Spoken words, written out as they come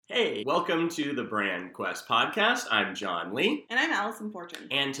Hey, welcome to the Brand Quest podcast. I'm John Lee. And I'm Allison Fortune.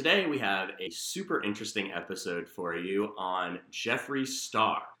 And today we have a super interesting episode for you on Jeffree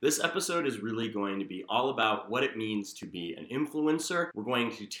Star. This episode is really going to be all about what it means to be an influencer. We're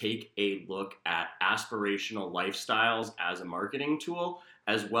going to take a look at aspirational lifestyles as a marketing tool,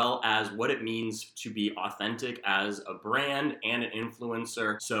 as well as what it means to be authentic as a brand and an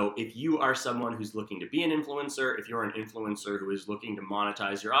influencer. So if you are someone who's looking to be an influencer, if you're an influencer who is looking to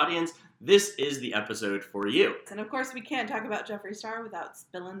monetize your audience, this is the episode for you. And of course, we can't talk about Jeffree Star without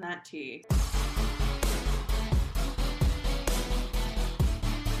spilling that tea.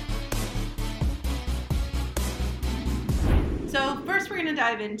 So first we're going to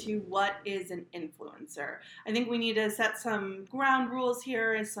dive into what is an influencer. I think we need to set some ground rules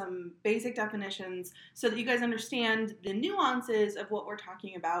here and some basic definitions so that you guys understand the nuances of what we're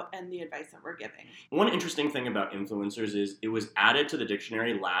talking about and the advice that we're giving. One interesting thing about influencers is it was added to the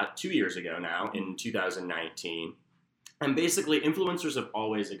dictionary 2 years ago now in 2019. And basically influencers have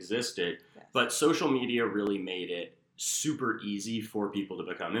always existed, yes. But social media really made it super easy for people to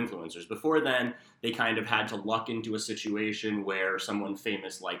become influencers. Before then, they kind of had to luck into a situation where someone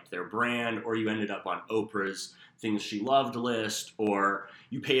famous liked their brand, or you ended up on Oprah's Things She Loved list, or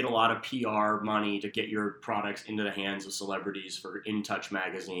you paid a lot of PR money to get your products into the hands of celebrities for In Touch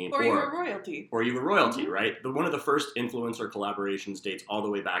magazine. Or you were royalty. Or you were royalty, mm-hmm. Right? One of the first influencer collaborations dates all the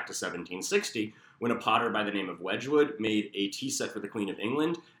way back to 1760, when a potter by the name of Wedgwood made a tea set for the Queen of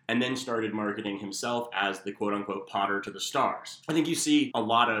England, and then started marketing himself as the quote-unquote potter to the stars. I think you see a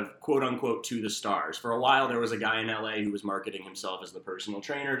lot of quote-unquote to the stars. For a while, there was a guy in LA who was marketing himself as the personal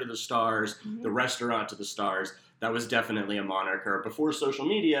trainer to the stars, mm-hmm. the restaurant to the stars. That was definitely a moniker. Before social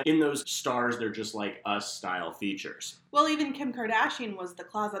media, in those stars, they're just like us style features. Well, even Kim Kardashian was the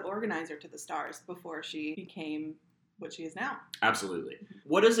closet organizer to the stars before she became what she is now. Absolutely.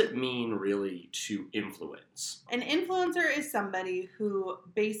 What does it mean really to influence? An influencer is somebody who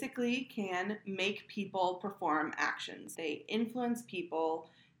basically can make people perform actions. They influence people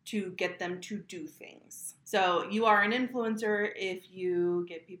to get them to do things. So you are an influencer if you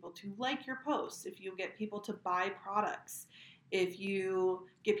get people to like your posts, if you get people to buy products, if you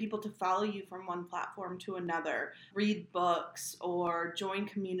get people to follow you from one platform to another, read books, or join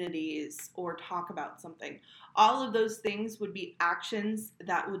communities, or talk about something. All of those things would be actions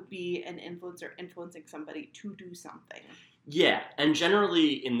that would be an influencer influencing somebody to do something. Yeah, and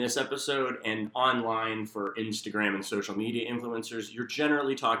generally in this episode and online for Instagram and social media influencers, you're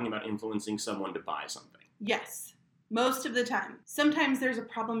generally talking about influencing someone to buy something. Yes. Most of the time. Sometimes there's a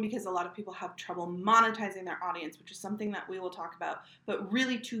problem because a lot of people have trouble monetizing their audience, which is something that we will talk about. But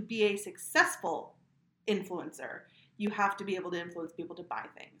really, to be a successful influencer, you have to be able to influence people to buy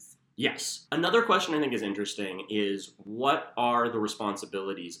things. Yes. Another question I think is interesting is, what are the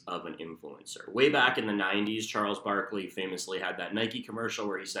responsibilities of an influencer? Way back in the 90s, Charles Barkley famously had that Nike commercial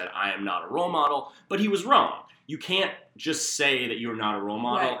where he said, "I am not a role model," but he was wrong. You can't just say that you're not a role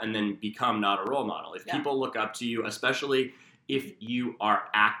model and then become not a role model. If people look up to you, especially if you are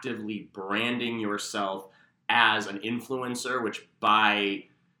actively branding yourself as an influencer, which by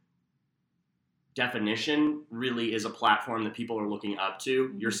definition really is a platform that people are looking up to.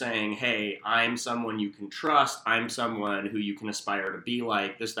 Mm-hmm. You're saying, hey, I'm someone you can trust. I'm someone who you can aspire to be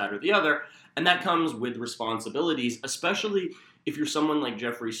like, this, that, or the other. And that comes with responsibilities, especially if you're someone like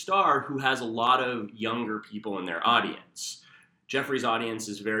Jeffree Star, who has a lot of younger people in their audience. Jeffree's audience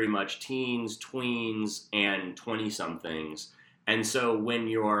is very much teens, tweens, and 20-somethings. And so when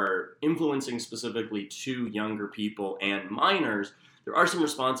you're influencing specifically to younger people and minors, there are some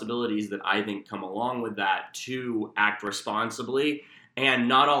responsibilities that I think come along with that to act responsibly. And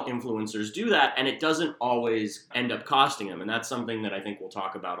not all influencers do that, and it doesn't always end up costing them. And that's something that I think we'll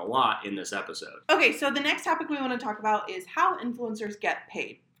talk about a lot in this episode. Okay, so the next topic we want to talk about is how influencers get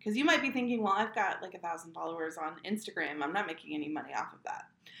paid. Because you might be thinking, well, I've got like 1,000 followers on Instagram. I'm not making any money off of that.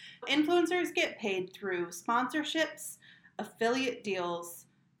 Influencers get paid through sponsorships, affiliate deals,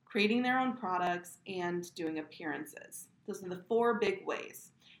 creating their own products, and doing appearances. Those are the 4 big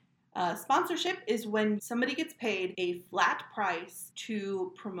ways. Sponsorship is when somebody gets paid a flat price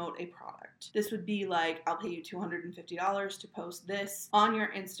to promote a product. This would be like, I'll pay you $250 to post this on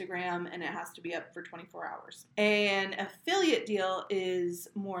your Instagram, and it has to be up for 24 hours. An affiliate deal is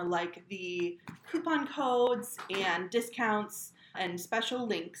more like the coupon codes and discounts and special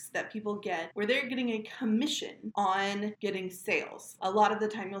links that people get where they're getting a commission on getting sales. A lot of the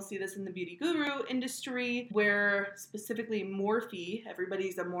time you'll see this in the beauty guru industry where specifically Morphe,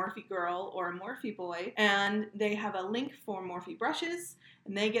 everybody's a Morphe girl or a Morphe boy, and they have a link for Morphe brushes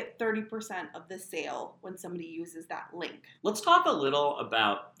and they get 30% of the sale when somebody uses that link. Let's talk a little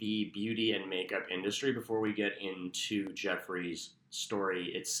about the beauty and makeup industry before we get into Jeffree's story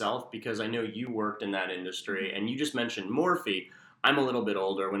itself, because I know you worked in that industry and you just mentioned Morphe. I'm a little bit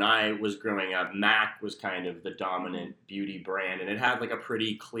older. When I was growing up, MAC was kind of the dominant beauty brand, and it had like a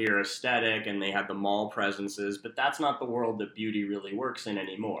pretty clear aesthetic, and they had the mall presences, but that's not the world that beauty really works in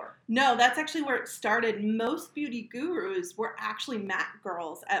anymore. No, that's actually where it started. Most beauty gurus were actually MAC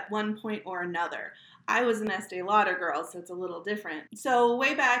girls at one point or another. I was an Estee Lauder girl, so it's a little different. So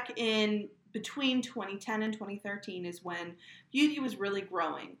way back in between 2010 and 2013 is when beauty was really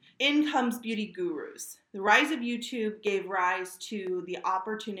growing. In comes beauty gurus. The rise of YouTube gave rise to the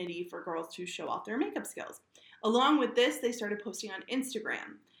opportunity for girls to show off their makeup skills. Along with this, they started posting on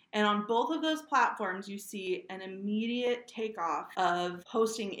Instagram. And on both of those platforms, you see an immediate takeoff of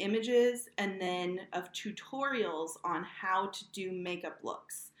posting images and then of tutorials on how to do makeup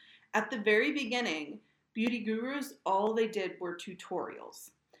looks. At the very beginning, beauty gurus, all they did were tutorials.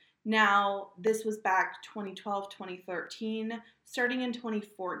 Now, this was back 2012, 2013. Starting in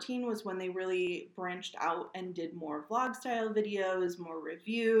 2014 was when they really branched out and did more vlog style videos, more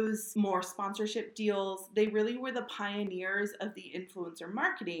reviews, more sponsorship deals. They really were the pioneers of the influencer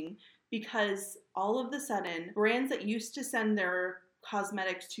marketing because all of a sudden, brands that used to send their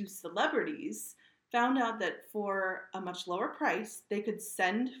cosmetics to celebrities found out that for a much lower price, they could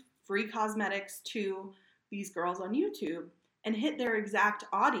send free cosmetics to these girls on YouTube and hit their exact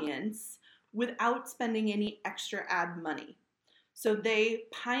audience without spending any extra ad money. So they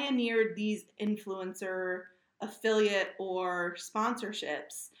pioneered these influencer affiliate or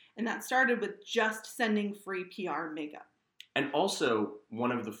sponsorships, and that started with just sending free PR makeup. And also,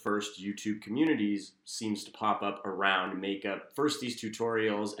 one of the first YouTube communities seems to pop up around makeup. First these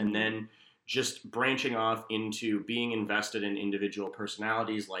tutorials, and then just branching off into being invested in individual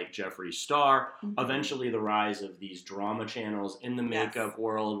personalities like Jeffree Star. Eventually the rise of these drama channels in the makeup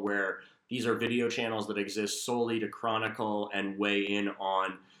world, where these are video channels that exist solely to chronicle and weigh in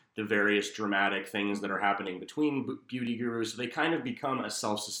on the various dramatic things that are happening between beauty gurus. So they kind of become a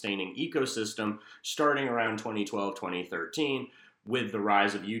self-sustaining ecosystem starting around 2012, 2013. With the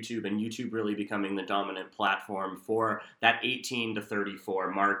rise of YouTube, and YouTube really becoming the dominant platform for that 18 to 34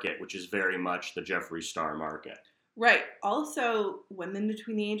 market, which is very much the Jeffree Star market. Right. Also, women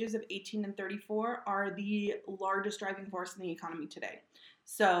between the ages of 18 and 34 are the largest driving force in the economy today.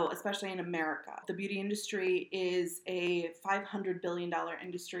 So, especially in America, the beauty industry is a $500 billion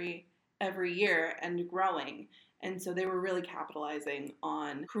industry every year and growing. And so they were really capitalizing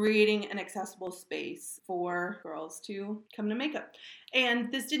on creating an accessible space for girls to come to makeup.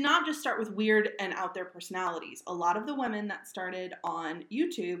 And this did not just start with weird and out there personalities. A lot of the women that started on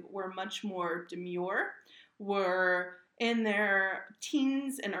YouTube were much more demure, were in their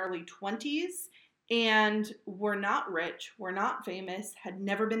teens and early 20s, and were not rich, were not famous, had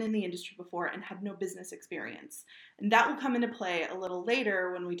never been in the industry before, and had no business experience. And that will come into play a little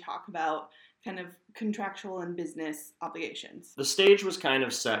later when we talk about kind of contractual and business obligations. The stage was kind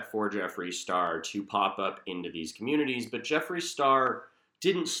of set for Jeffree Star to pop up into these communities, but Jeffree Star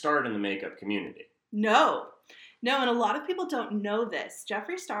didn't start in the makeup community. No, and a lot of people don't know this.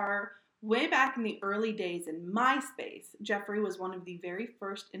 Jeffree Star, way back in the early days in MySpace, Jeffree was one of the very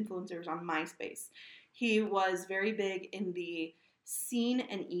first influencers on MySpace. He was very big in the scene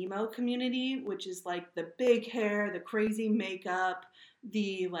and emo community, which is like the big hair, the crazy makeup,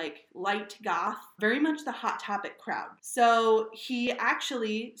 the like light goth, very much the Hot Topic crowd. So he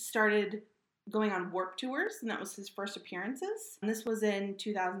actually started going on Warped Tours, and that was his first appearances. And this was in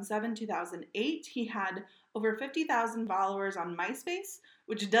 2007, 2008. He had over 50,000 followers on MySpace,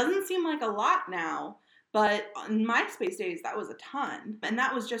 which doesn't seem like a lot now, but in MySpace days, that was a ton. And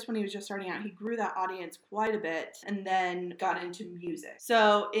that was just when he was just starting out. He grew that audience quite a bit and then got into music.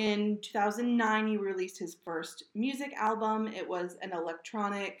 So in 2009, he released his first music album. It was an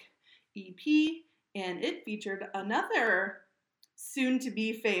electronic EP, and it featured another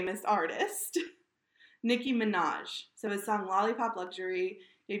soon-to-be famous artist, Nicki Minaj. So his song Lollipop Luxury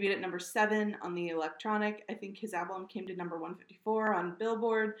debuted at number 7 on the electronic. I think his album came to number 154 on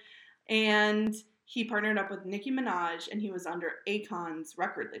Billboard. And he partnered up with Nicki Minaj, and he was under Akon's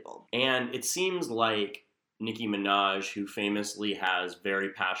record label. And it seems like Nicki Minaj, who famously has very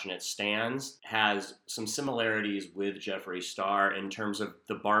passionate stans, has some similarities with Jeffree Star in terms of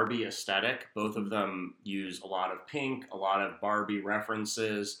the Barbie aesthetic. Both of them use a lot of pink, a lot of Barbie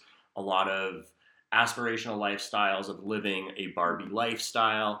references, a lot of aspirational lifestyles of living a Barbie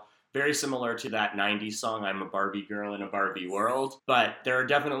lifestyle. Very similar to that 90s song, I'm a Barbie Girl in a Barbie World. But there are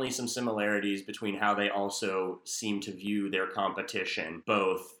definitely some similarities between how they also seem to view their competition,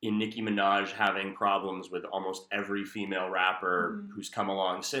 both in Nicki Minaj having problems with almost every female rapper who's come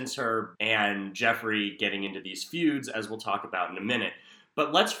along since her, and Jeffree getting into these feuds, as we'll talk about in a minute.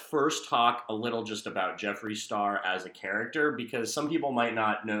 But let's first talk a little just about Jeffree Star as a character, because some people might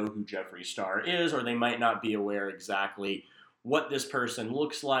not know who Jeffree Star is, or they might not be aware exactly what this person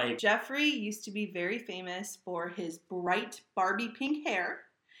looks like. Jeffree used to be very famous for his bright Barbie pink hair,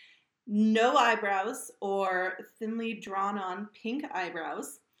 no eyebrows or thinly drawn on pink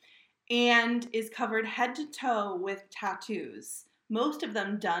eyebrows, and is covered head to toe with tattoos, most of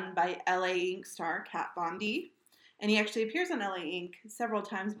them done by LA Ink star Kat Von D. And he actually appears on LA Ink several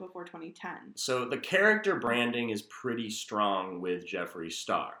times before 2010. So the character branding is pretty strong with Jeffree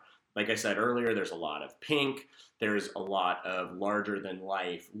Star. Like I said earlier, there's a lot of pink, there's a lot of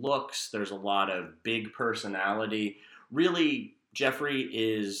larger-than-life looks, there's a lot of big personality. Really, Jeffree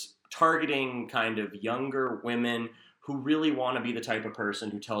is targeting kind of younger women who really want to be the type of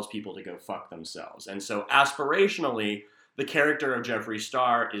person who tells people to go fuck themselves. And so aspirationally, the character of Jeffree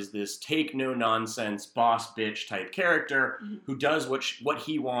Star is this take-no-nonsense, boss bitch type character who does what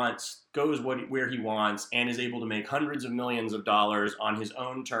he wants, goes where he wants, and is able to make hundreds of millions of dollars on his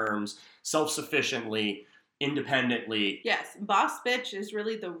own terms, self-sufficiently, independently. Yes, boss bitch is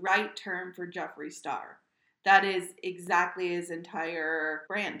really the right term for Jeffree Star. That is exactly his entire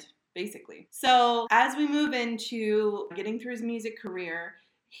brand, basically. So as we move into getting through his music career,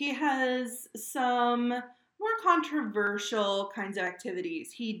 he has some more controversial kinds of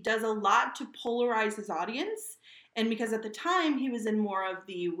activities. He does a lot to polarize his audience, and because at the time he was in more of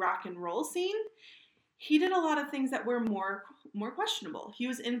the rock and roll scene, he did a lot of things that were more questionable. He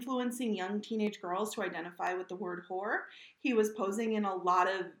was influencing young teenage girls to identify with the word whore. He was posing in a lot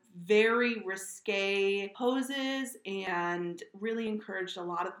of very risque poses and really encouraged a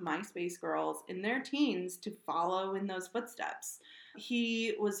lot of MySpace girls in their teens to follow in those footsteps.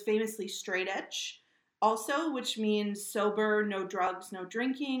 He was famously straight edge also, which means sober, no drugs, no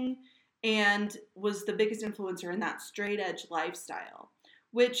drinking, and was the biggest influencer in that straight edge lifestyle,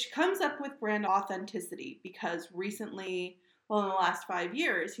 which comes up with brand authenticity because recently, well, in the last 5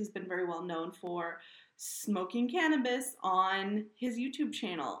 years, he's been very well known for smoking cannabis on his YouTube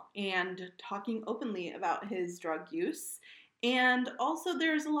channel and talking openly about his drug use. And also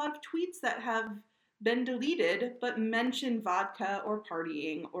there's a lot of tweets that have been deleted but mention vodka or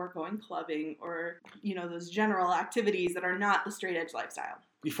partying or going clubbing or, those general activities that are not the straight edge lifestyle.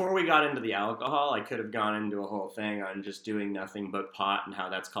 Before we got into the alcohol, I could have gone into a whole thing on just doing nothing but pot and how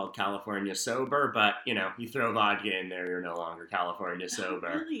that's called California sober, but, you throw vodka in there, you're no longer California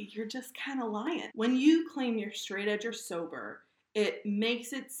sober. Really, you're just kind of lying. When you claim you're straight edge or sober, it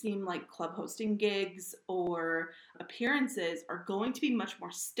makes it seem like club hosting gigs or appearances are going to be much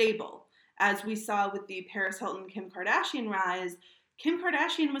more stable. As we saw with the Paris Hilton Kim Kardashian rise, Kim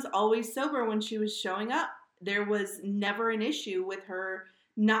Kardashian was always sober when she was showing up. There was never an issue with her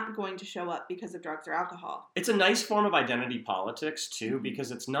not going to show up because of drugs or alcohol. It's a nice form of identity politics, too, because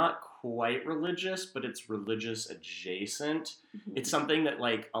it's not quite religious, but it's religious adjacent. It's something that,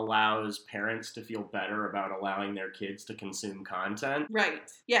 allows parents to feel better about allowing their kids to consume content. Right.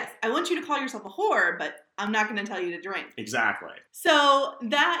 Yes. I want you to call yourself a whore, but I'm not going to tell you to drink. Exactly. So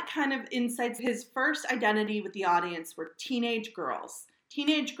that kind of incites his first identity with the audience were teenage girls.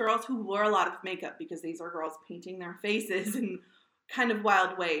 Teenage girls who wore a lot of makeup because these are girls painting their faces in kind of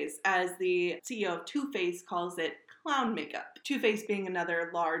wild ways, as the CEO of Too Faced calls it, clown makeup. Too Faced being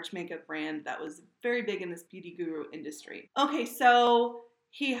another large makeup brand that was very big in this beauty guru industry. Okay, so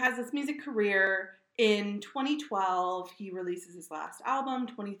he has this music career. In 2012, he releases his last album.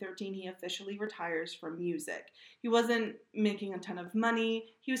 2013, he officially retires from music. He wasn't making a ton of money.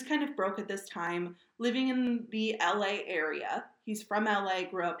 He was kind of broke at this time, living in the LA area. He's from LA,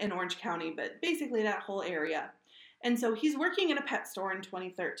 grew up in Orange County, but basically that whole area. And so he's working in a pet store in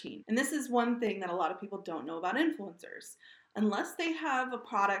 2013. And this is one thing that a lot of people don't know about influencers. Unless they have a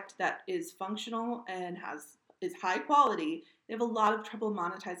product that is functional and is high quality, they have a lot of trouble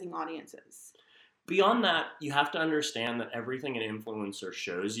monetizing audiences. Beyond that, you have to understand that everything an influencer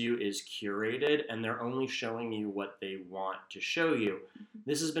shows you is curated, and they're only showing you what they want to show you.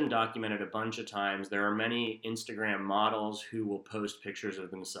 This has been documented a bunch of times. There are many Instagram models who will post pictures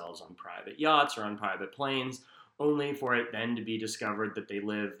of themselves on private yachts or on private planes, only for it then to be discovered that they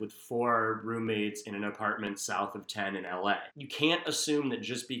live with 4 roommates in an apartment south of 10 in LA. You can't assume that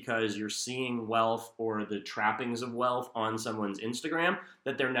just because you're seeing wealth or the trappings of wealth on someone's Instagram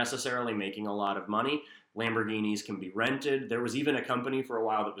that they're necessarily making a lot of money. Lamborghinis can be rented. There was even a company for a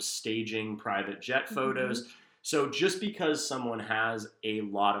while that was staging private jet photos. So just because someone has a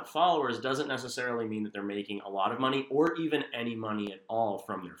lot of followers doesn't necessarily mean that they're making a lot of money or even any money at all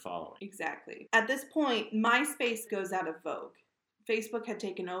from their following. Exactly. At this point, MySpace goes out of vogue. Facebook had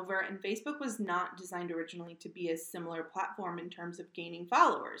taken over, and Facebook was not designed originally to be a similar platform in terms of gaining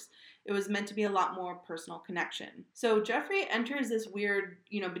followers. It was meant to be a lot more personal connection. So Jeffree enters this weird,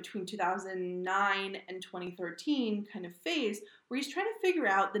 between 2009 and 2013 kind of phase where he's trying to figure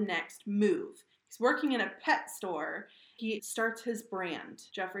out the next move. He's working in a pet store. He starts his brand,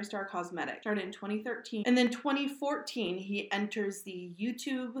 Jeffree Star Cosmetics, started in 2013. And then 2014, he enters the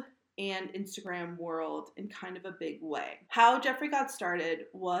YouTube and Instagram world in kind of a big way. How Jeffree got started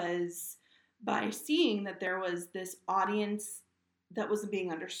was by seeing that there was this audience that was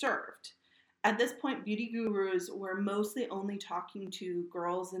being underserved. At this point, beauty gurus were mostly only talking to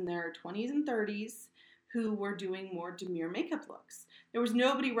girls in their 20s and 30s who were doing more demure makeup looks. There was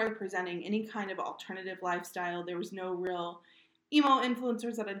nobody representing any kind of alternative lifestyle. There was no real emo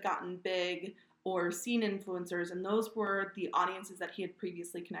influencers that had gotten big or scene influencers, and those were the audiences that he had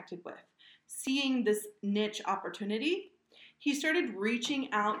previously connected with. Seeing this niche opportunity, he started reaching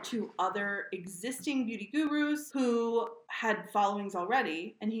out to other existing beauty gurus who had followings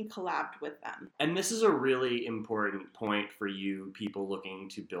already, and he collabed with them. And this is a really important point for you people looking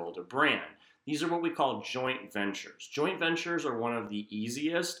to build a brand. These are what we call joint ventures. Joint ventures are one of the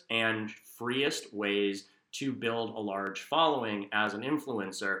easiest and freest ways to build a large following as an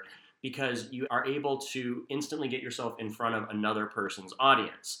influencer because you are able to instantly get yourself in front of another person's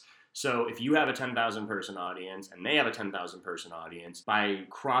audience. So if you have a 10,000 person audience and they have a 10,000 person audience, by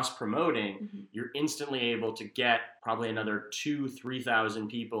cross-promoting, you're instantly able to get probably another 2,000-3,000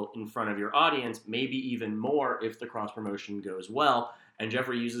 people in front of your audience, maybe even more if the cross-promotion goes well. And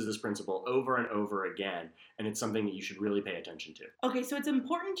Jeffree uses this principle over and over again, and it's something that you should really pay attention to. Okay, so it's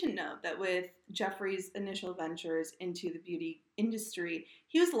important to note that with Jeffree's initial ventures into the beauty industry,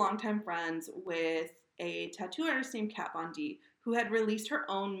 he was longtime friends with a tattoo artist named Kat Von D, who had released her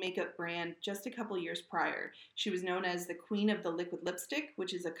own makeup brand just a couple years prior. She was known as the queen of the liquid lipstick,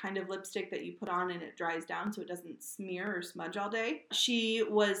 which is a kind of lipstick that you put on and it dries down so it doesn't smear or smudge all day. She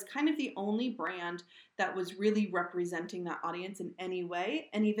was kind of the only brand that was really representing that audience in any way.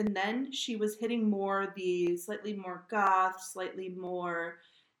 And even then, she was hitting more the slightly more goth, slightly more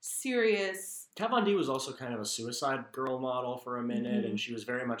serious. Kat Von D was also kind of a suicide girl model for a minute, and she was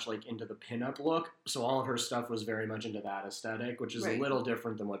very much like into the pinup look. So all of her stuff was very much into that aesthetic, which is a little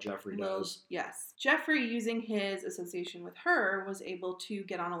different than what Jeffree does. Yes. Jeffree, using his association with her, was able to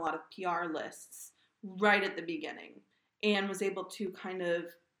get on a lot of PR lists right at the beginning and was able to kind of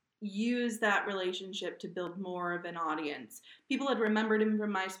use that relationship to build more of an audience. People had remembered him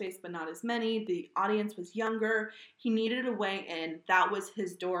from MySpace, but not as many. The audience was younger. He needed a way in. That was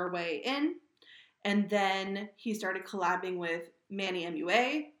his doorway in. And then he started collabing with Manny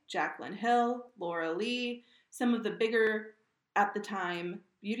MUA, Jaclyn Hill, Laura Lee, some of the bigger, at the time,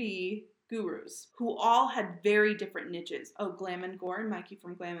 beauty gurus, who all had very different niches. Oh, Glam and Gore, Mikey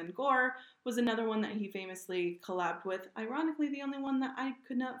from Glam and Gore was another one that he famously collabed with. Ironically, the only one that I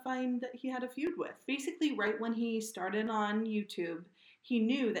could not find that he had a feud with. Basically, right when he started on YouTube, he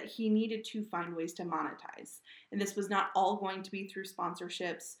knew that he needed to find ways to monetize. And this was not all going to be through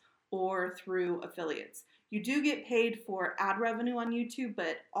sponsorships or through affiliates. You do get paid for ad revenue on YouTube,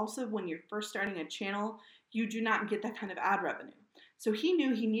 but also when you're first starting a channel, you do not get that kind of ad revenue. So he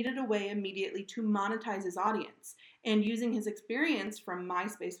knew he needed a way immediately to monetize his audience. And using his experience from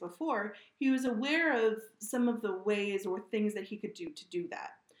MySpace before, he was aware of some of the ways or things that he could do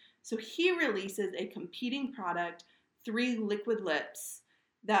that. So he releases a competing product, 3 liquid lips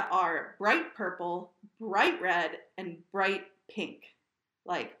that are bright purple, bright red, and bright pink,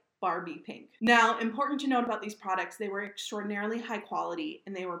 like Barbie pink. Now, important to note about these products, they were extraordinarily high quality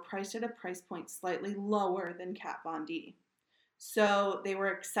and they were priced at a price point slightly lower than Kat Von D. So they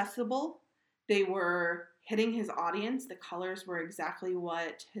were accessible, they were hitting his audience, the colors were exactly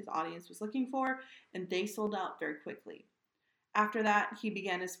what his audience was looking for, and they sold out very quickly. After that, he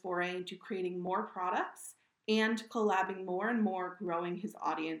began his foray into creating more products and collabing more and more, growing his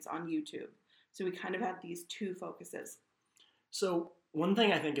audience on YouTube. So we kind of had these two focuses. So one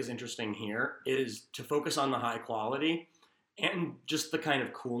thing I think is interesting here is to focus on the high quality and just the kind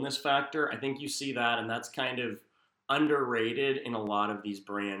of coolness factor. I think you see that, and that's kind of underrated in a lot of these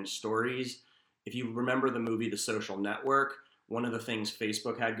brand stories. If you remember the movie The Social Network, one of the things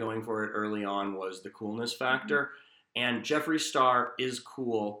Facebook had going for it early on was the coolness factor. And Jeffree Star is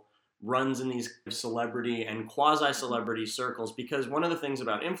cool, runs in these celebrity and quasi-celebrity circles, because one of the things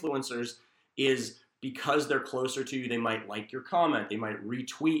about influencers is because they're closer to you, they might like your comment, they might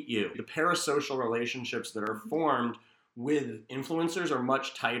retweet you. The parasocial relationships that are formed with influencers are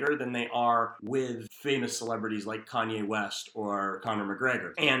much tighter than they are with famous celebrities like Kanye West or Conor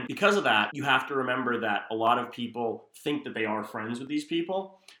McGregor. And because of that, you have to remember that a lot of people think that they are friends with these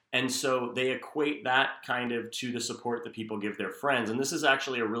people. And so they equate that kind of to the support that people give their friends. And this is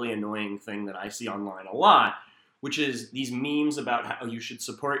actually a really annoying thing that I see online a lot, which is these memes about how you should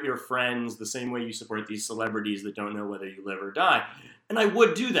support your friends the same way you support these celebrities that don't know whether you live or die. And I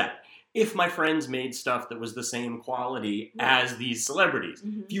would do that if my friends made stuff that was the same quality as these celebrities.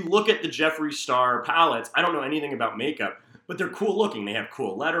 If you look at the Jeffree Star palettes, I don't know anything about makeup, but they're cool looking. They have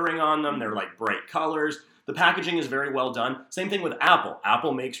cool lettering on them. They're like bright colors. The packaging is very well done. Same thing with Apple.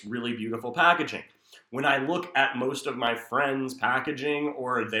 Apple makes really beautiful packaging. When I look at most of my friends' packaging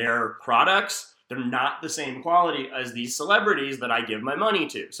or their products, they're not the same quality as these celebrities that I give my money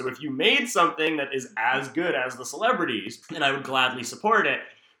to. So if you made something that is as good as the celebrities, then I would gladly support it.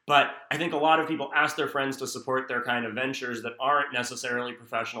 But I think a lot of people ask their friends to support their kind of ventures that aren't necessarily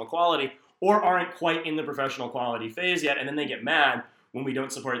professional quality or aren't quite in the professional quality phase yet, and then they get mad when we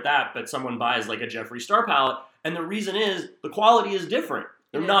don't support that, but someone buys like a Jeffree Star palette, and the reason is the quality is different.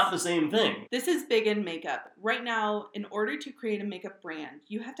 They're not the same thing. This is big in makeup. Right now, in order to create a makeup brand,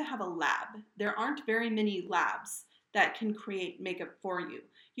 you have to have a lab. There aren't very many labs that can create makeup for you.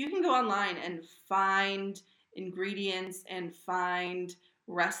 You can go online and find ingredients and find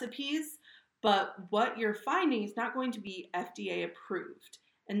recipes, but what you're finding is not going to be FDA approved.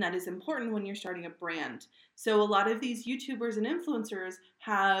 And that is important when you're starting a brand. So a lot of these YouTubers and influencers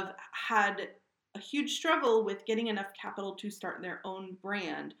have had a huge struggle with getting enough capital to start their own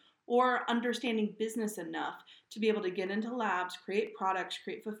brand or understanding business enough to be able to get into labs, create products,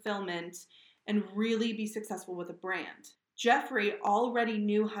 create fulfillment, and really be successful with a brand. Jeffree already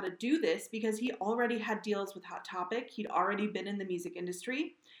knew how to do this because he already had deals with Hot Topic. He'd already been in the music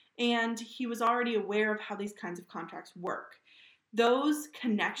industry, and he was already aware of how these kinds of contracts work. Those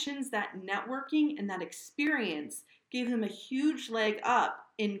connections, that networking, and that experience gave him a huge leg up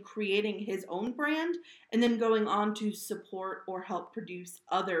in creating his own brand and then going on to support or help produce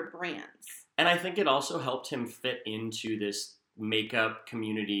other brands. And I think it also helped him fit into this makeup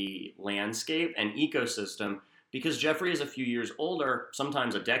community landscape and ecosystem because Jeffree is a few years older,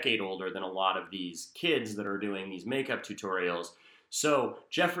 sometimes a decade older than a lot of these kids that are doing these makeup tutorials. So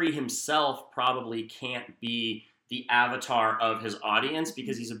Jeffree himself probably can't be the avatar of his audience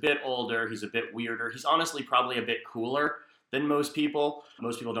because he's a bit older, he's a bit weirder, he's honestly probably a bit cooler than most people.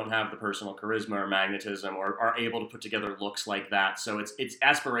 Most people don't have the personal charisma or magnetism or are able to put together looks like that. So it's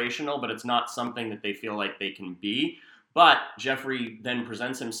aspirational, but it's not something that they feel like they can be. But Jeffree then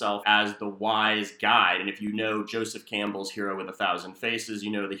presents himself as the wise guide. And if you know Joseph Campbell's Hero with 1,000 Faces, you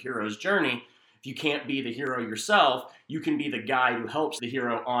know the hero's journey. If you can't be the hero yourself, you can be the guide who helps the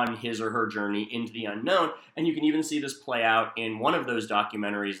hero on his or her journey into the unknown. And you can even see this play out in one of those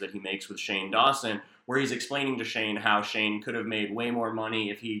documentaries that he makes with Shane Dawson, where he's explaining to Shane how Shane could have made way more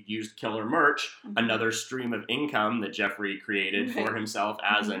money if he used Killer Merch, another stream of income that Jeffree created for himself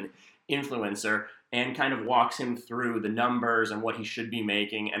as an influencer, and kind of walks him through the numbers and what he should be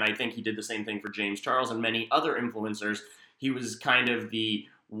making. And I think he did the same thing for James Charles and many other influencers. He was kind of the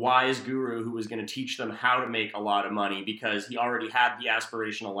wise guru who was going to teach them how to make a lot of money because he already had the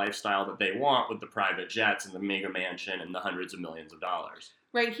aspirational lifestyle that they want with the private jets and the mega mansion and the hundreds of millions of dollars.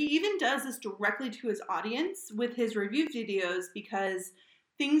 Right. He even does this directly to his audience with his review videos because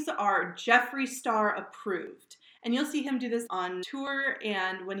things are Jeffree Star approved. And you'll see him do this on tour,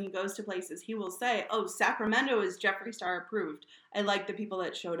 and when he goes to places, he will say, oh, Sacramento is Jeffree Star approved. I like the people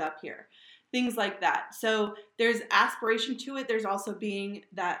that showed up here. Things like that. So there's aspiration to it. There's also being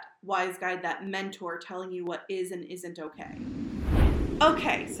that wise guide, that mentor telling you what is and isn't okay.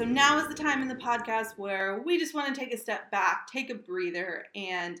 Okay, so now is the time in the podcast where we just want to take a step back, take a breather,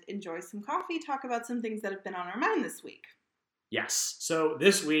 and enjoy some coffee, talk about some things that have been on our mind this week. Yes. So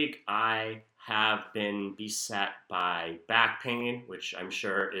this week I have been beset by back pain, which I'm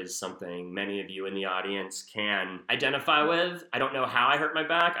sure is something many of you in the audience can identify with. I don't know how I hurt my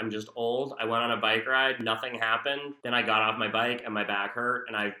back. I'm just old. I went on a bike ride. Nothing happened. Then I got off my bike and my back hurt,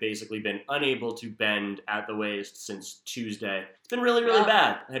 and I've basically been unable to bend at the waist since Tuesday. It's been really, really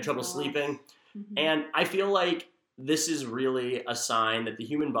bad. I had trouble sleeping. Mm-hmm. And I feel like this is really a sign that the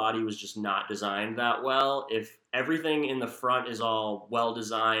human body was just not designed that well. If everything in the front is all well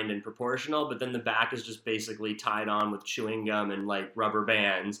designed and proportional, but then the back is just basically tied on with chewing gum and like rubber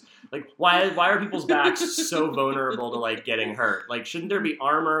bands. Like why are people's backs so vulnerable to like getting hurt? Like shouldn't there be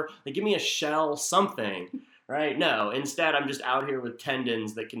armor? Like give me a shell, something. Right? No, instead I'm just out here with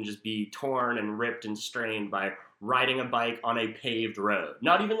tendons that can just be torn and ripped and strained by riding a bike on a paved road.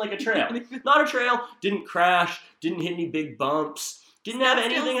 Not even like a trail. Not a trail. Didn't crash. Didn't hit any big bumps. Didn't have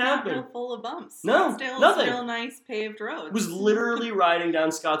anything happen. Not full of bumps. No, nothing. Still nice paved roads. Was literally riding down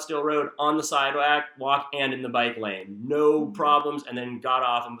Scottsdale Road on the sidewalk, and in the bike lane. No problems. And then got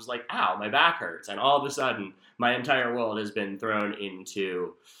off and was like, ow, my back hurts. And all of a sudden, my entire world has been thrown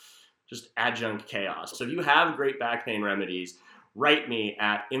into just adjunct chaos. So if you have great back pain remedies, write me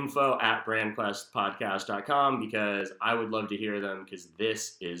at info@brandquestpodcast.com because I would love to hear them because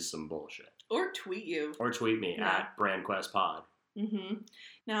this is some bullshit. Or tweet you. Or tweet me at brandquestpod. Mm-hmm.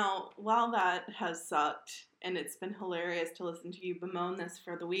 Now, while that has sucked and it's been hilarious to listen to you bemoan this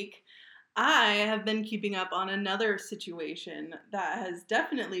for the week, I have been keeping up on another situation that has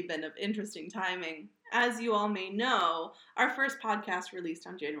definitely been of interesting timing. As you all may know, our first podcast released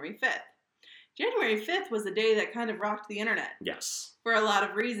on January 5th. January 5th was a day that kind of rocked the internet. Yes. For a lot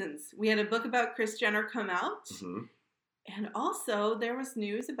of reasons. We had a book about Kris Jenner come out. Mm-hmm. And also there was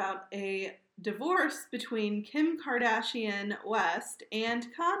news about a divorce between Kim Kardashian West and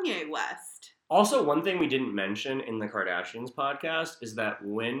Kanye West. Also, one thing we didn't mention in the Kardashians podcast is that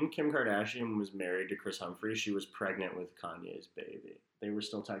when Kim Kardashian was married to Kris Humphries, she was pregnant with Kanye's baby. They were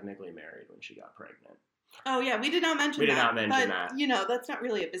still technically married when she got pregnant. Oh, yeah, we did not mention that. But, you know, that's not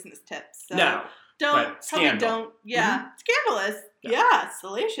really a business tip. So no, don't. Yeah, Mm-hmm. Scandalous. Yeah,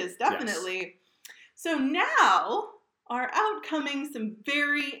 salacious, definitely. Yes. So now are outcoming some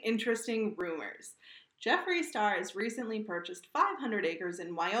very interesting rumors. Jeffree Star has recently purchased 500 acres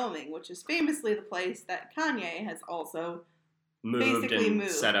in Wyoming, which is famously the place that Kanye has also moved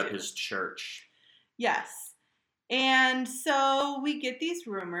set up his church. Yes. And so we get these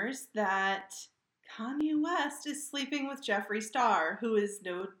rumors that Kanye West is sleeping with Jeffree Star, who is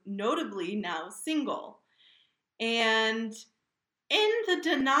notably now single. And in the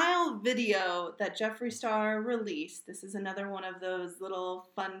denial video that Jeffree Star released, this is another one of those little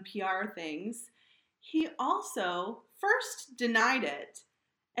fun PR things, he also first denied it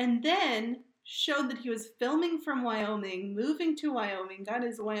and then showed that he was filming from Wyoming, moving to Wyoming, got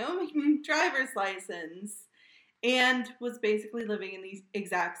his Wyoming driver's license, and was basically living in the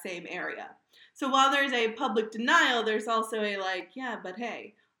exact same area. So while there's a public denial, there's also a but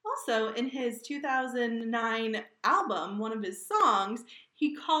hey. Also, in his 2009 album, one of his songs,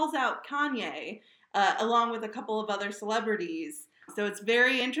 he calls out Kanye, along with a couple of other celebrities. So it's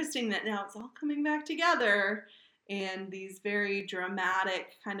very interesting that now it's all coming back together, and these very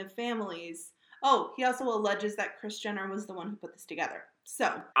dramatic kind of families. Oh, he also alleges that Kris Jenner was the one who put this together.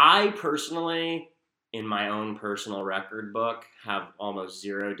 So I personally, in my own personal record book, have almost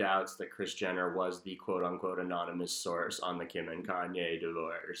zero doubts that Kris Jenner was the quote-unquote anonymous source on the Kim and Kanye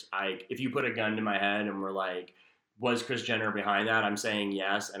divorce. If you put a gun to my head and were like, was Kris Jenner behind that? I'm saying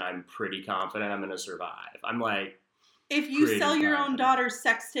yes, and I'm pretty confident I'm going to survive. I'm like, if you sell your own daughter's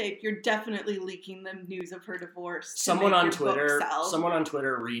sex tape, you're definitely leaking the news of her divorce. Someone on Twitter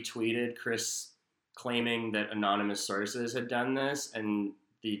retweeted Kris claiming that anonymous sources had done this, and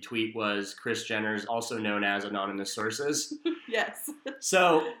the tweet was, Kris Jenner's also known as anonymous sources. Yes.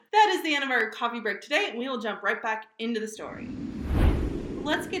 So that is the end of our coffee break today, and we will jump right back into the story.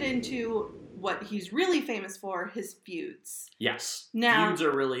 Let's get into what he's really famous for, his feuds. Yes. Feuds are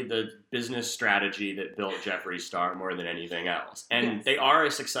really the business strategy that built Jeffree Star more than anything else. And they are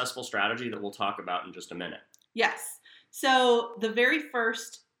a successful strategy that we'll talk about in just a minute. Yes. So the very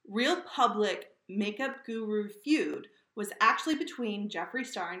first real public makeup guru feud was actually between Jeffree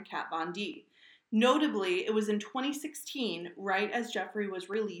Star and Kat Von D. Notably, it was in 2016, right as Jeffree was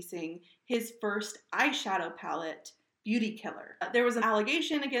releasing his first eyeshadow palette, Beauty Killer. There was an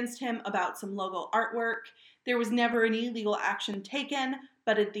allegation against him about some logo artwork. There was never any legal action taken,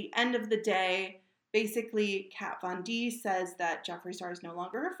 but at the end of the day, basically, Kat Von D says that Jeffree Star is no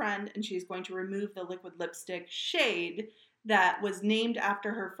longer her friend, and she's going to remove the liquid lipstick shade that was named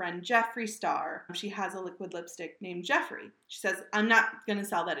after her friend Jeffree Star. She has a liquid lipstick named Jeffree. She says, I'm not going to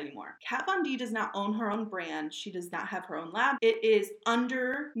sell that anymore. Kat Von D does not own her own brand. She does not have her own lab. It is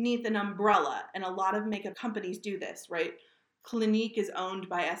underneath an umbrella, and a lot of makeup companies do this, right? Clinique is owned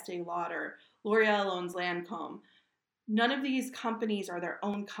by Estee Lauder. L'Oreal owns Lancome. None of these companies are their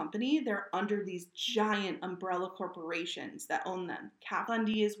own company. They're under these giant umbrella corporations that own them. Kat Von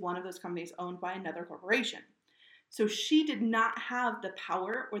D is one of those companies owned by another corporation. So she did not have the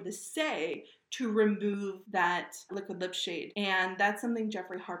power or the say to remove that liquid lip shade. And that's something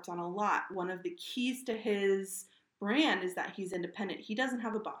Jeffree harps on a lot. One of the keys to his brand is that he's independent. He doesn't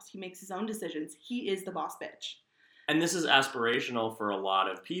have a boss. He makes his own decisions. He is the boss bitch. And this is aspirational for a lot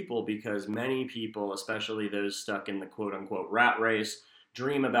of people because many people, especially those stuck in the quote-unquote rat race,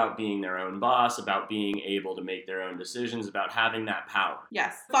 dream about being their own boss, about being able to make their own decisions, about having that power.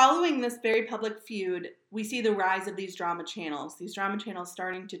 Yes. Following this very public feud, we see the rise of these drama channels. These drama channels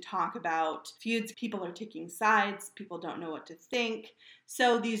starting to talk about feuds. People are taking sides. People don't know what to think.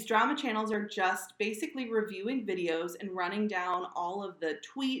 So these drama channels are just basically reviewing videos and running down all of the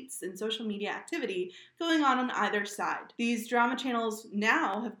tweets and social media activity going on either side. These drama channels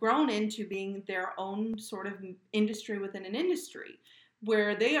now have grown into being their own sort of industry within an industry,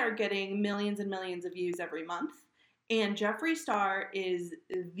 where they are getting millions and millions of views every month. And Jeffree Star is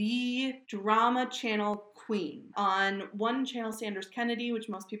the drama channel queen. On one channel, Sanders Kennedy, which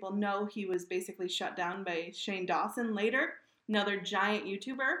most people know, he was basically shut down by Shane Dawson later, another giant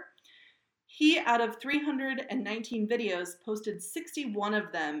YouTuber. He, out of 319 videos, posted 61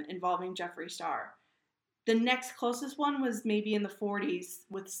 of them involving Jeffree Star. The next closest one was maybe in the 40s,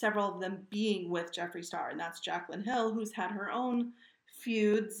 with several of them being with Jeffree Star, and that's Jaclyn Hill, who's had her own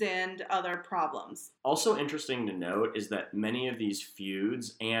feuds and other problems. Also interesting to note is that many of these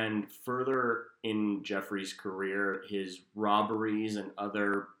feuds and further in Jeffree's career, his robberies and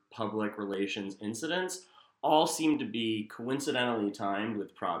other public relations incidents all seem to be coincidentally timed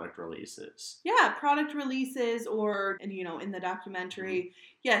with product releases. Yeah, product releases or, in the documentary,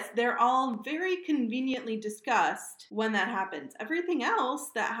 yes, they're all very conveniently discussed when that happens. Everything else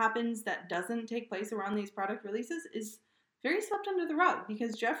that happens that doesn't take place around these product releases is very swept under the rug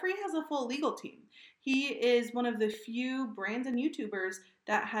because Jeffree has a full legal team. He is one of the few brands and YouTubers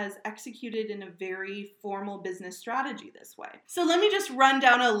that has executed in a very formal business strategy this way. So let me just run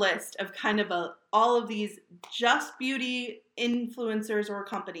down a list of all of these just beauty influencers or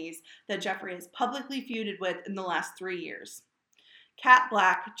companies that Jeffree has publicly feuded with in the last 3 years. Kat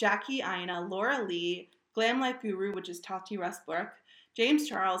Black, Jackie Aina, Laura Lee, Glam Life Guru, which is Tati Westbrook, James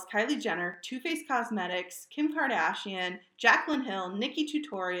Charles, Kylie Jenner, Too Faced Cosmetics, Kim Kardashian, Jaclyn Hill, Nikki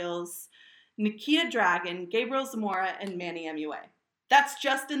Tutorials, Nikita Dragon, Gabriel Zamora, and Manny MUA. That's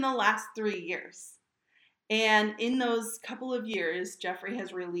just in the last 3 years. And in those couple of years, Jeffree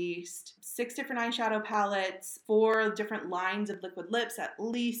has released 6 different eyeshadow palettes, 4 different lines of liquid lips at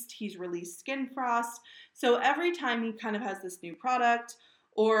least. He's released Skin Frost. So every time he kind of has this new product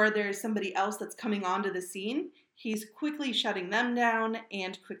or there's somebody else that's coming onto the scene, he's quickly shutting them down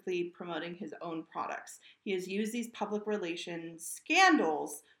and quickly promoting his own products. He has used these public relations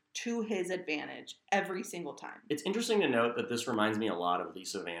scandals to his advantage every single time. It's interesting to note that this reminds me a lot of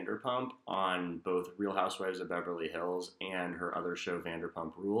Lisa Vanderpump on both Real Housewives of Beverly Hills and her other show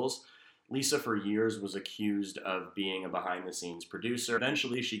Vanderpump Rules. Lisa for years was accused of being a behind-the-scenes producer.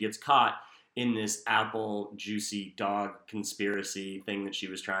 Eventually she gets caught in this apple juicy dog conspiracy thing that she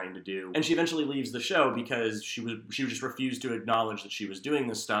was trying to do. And she eventually leaves the show because she just refused to acknowledge that she was doing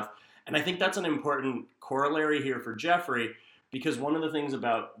this stuff. And I think that's an important corollary here for Jeffree, because one of the things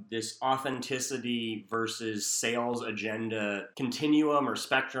about this authenticity versus sales agenda continuum or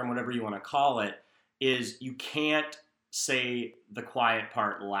spectrum, whatever you want to call it, is you can't say the quiet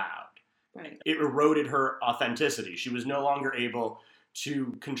part loud. Right. It eroded her authenticity. She was no longer able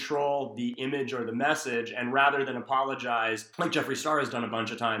to control the image or the message, and rather than apologize, like Jeffree Star has done a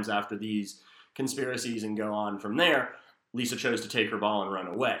bunch of times after these conspiracies and go on from there, Lisa chose to take her ball and run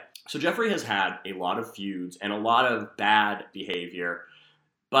away. So Jeffree has had a lot of feuds and a lot of bad behavior,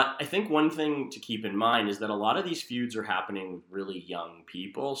 but I think one thing to keep in mind is that a lot of these feuds are happening with really young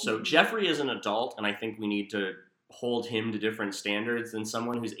people. So Jeffree is an adult, and I think we need to hold him to different standards than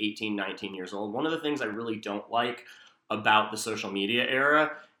someone who's 18, 19 years old. One of the things I really don't like about the social media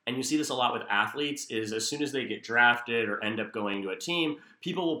era and you see this a lot with athletes, is as soon as they get drafted or end up going to a team,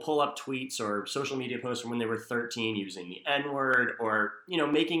 people will pull up tweets or social media posts from when they were 13 using the N-word or,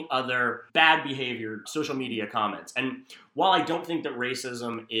 making other bad behavior social media comments. And while I don't think that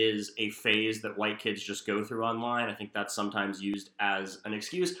racism is a phase that white kids just go through online, I think that's sometimes used as an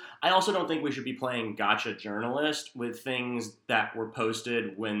excuse. I also don't think we should be playing gotcha journalist with things that were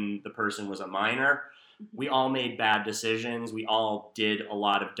posted when the person was a minor. We all made bad decisions. We all did a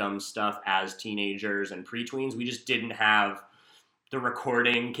lot of dumb stuff as teenagers and preteens. We just didn't have the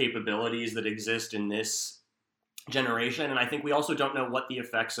recording capabilities that exist in this generation. And I think we also don't know what the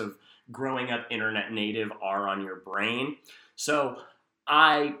effects of growing up internet native are on your brain. So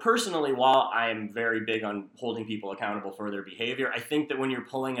I personally, while I am very big on holding people accountable for their behavior, I think that when you're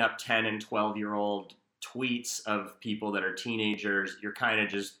pulling up 10 and 12-year-old tweets of people that are teenagers, you're kind of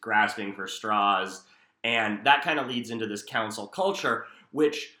just grasping for straws. And that kind of leads into this cancel culture,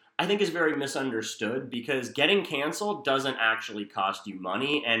 which I think is very misunderstood because getting canceled doesn't actually cost you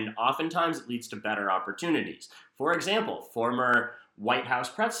money, and oftentimes it leads to better opportunities. For example, former White House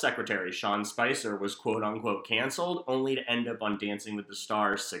press secretary Sean Spicer was quote-unquote canceled, only to end up on Dancing with the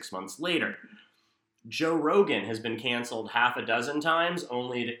Stars 6 months later. Joe Rogan has been canceled half a dozen times,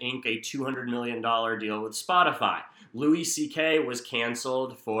 only to ink a $200 million deal with Spotify. Louis C.K. was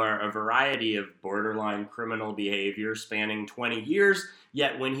canceled for a variety of borderline criminal behavior spanning 20 years,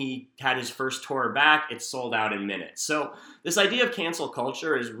 yet when he had his first tour back, it sold out in minutes. So this idea of cancel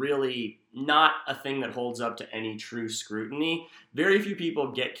culture is really not a thing that holds up to any true scrutiny. Very few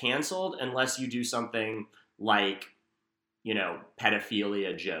people get canceled unless you do something like,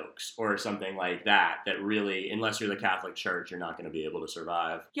 pedophilia jokes or something like that really, unless you're the Catholic Church, you're not going to be able to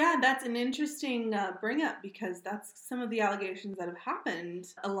survive. Yeah, that's an interesting bring up because that's some of the allegations that have happened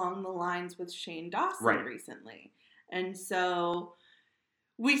along the lines with Shane Dawson recently. And so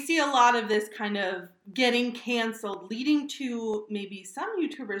we see a lot of this kind of getting canceled, leading to maybe some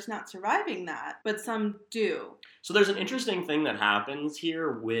YouTubers not surviving that, but some do. So there's an interesting thing that happens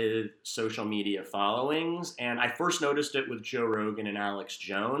here with social media followings, and I first noticed it with Joe Rogan and Alex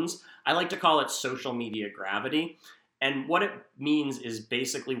Jones. I like to call it social media gravity. And what it means is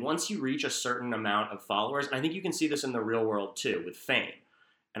basically once you reach a certain amount of followers, and I think you can see this in the real world too with fame,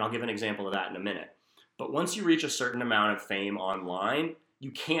 and I'll give an example of that in a minute. But once you reach a certain amount of fame online, you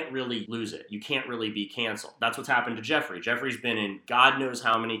can't really lose it. You can't really be canceled. That's what's happened to Jeffrey. Jeffrey's been in God knows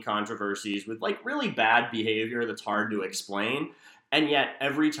how many controversies with really bad behavior that's hard to explain. And yet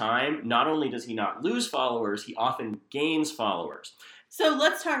every time, not only does he not lose followers, he often gains followers. So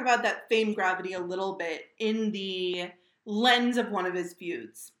let's talk about that fame gravity a little bit in the lens of one of his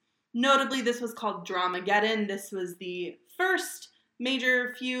feuds. Notably, this was called Dramageddon. This was the first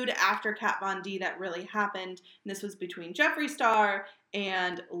major feud after Kat Von D that really happened. And this was between Jeffree Star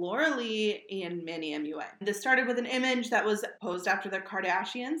and Laura Lee and Manny MUA. This started with an image that was posed after the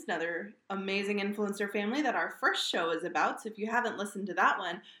Kardashians, another amazing influencer family that our first show is about. So if you haven't listened to that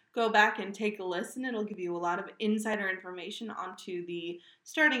one, go back and take a listen. It'll give you a lot of insider information onto the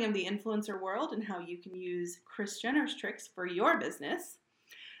starting of the influencer world and how you can use Kris Jenner's tricks for your business.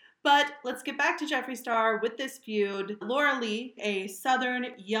 But let's get back to Jeffree Star with this feud. Laura Lee, a Southern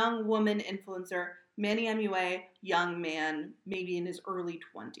young woman influencer, Manny MUA, young man, maybe in his early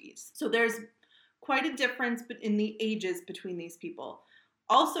 20s. So there's quite a difference in the ages between these people.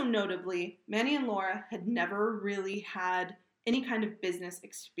 Also notably, Manny and Laura had never really had any kind of business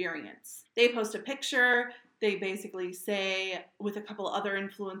experience. They post a picture, they basically say with a couple other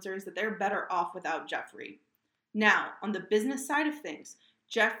influencers that they're better off without Jeffree. Now, on the business side of things,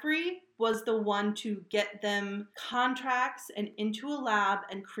 Jeffree was the one to get them contracts and into a lab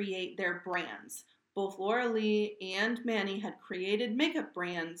and create their brands. Both Laura Lee and Manny had created makeup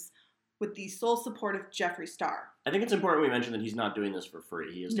brands with the sole support of Jeffree Star. I think it's important we mention that he's not doing this for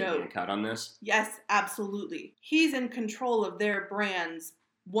free. He is taking a cut on this. Yes, absolutely. He's in control of their brands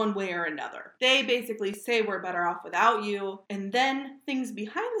one way or another. They basically say we're better off without you, and then things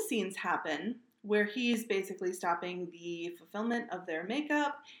behind the scenes happen where he's basically stopping the fulfillment of their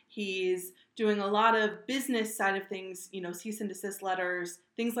makeup. He's doing a lot of business side of things, cease and desist letters,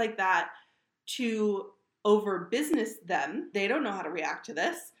 things like that, to over business them. They don't know how to react to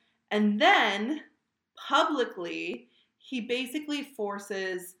this. And then publicly, he basically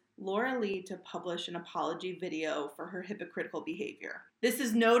forces Laura Lee to publish an apology video for her hypocritical behavior. This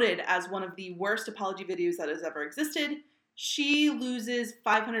is noted as one of the worst apology videos that has ever existed. She loses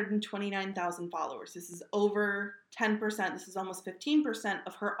 529,000 followers. This is over 10%. This is almost 15%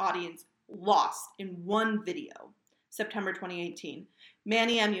 of her audience lost in one video, September 2018.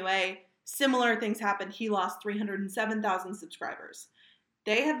 Manny MUA, similar things happened. He lost 307,000 subscribers.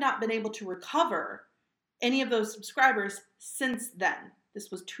 They have not been able to recover any of those subscribers since then.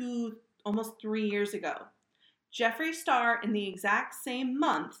 This was almost 3 years ago. Jeffree Star, in the exact same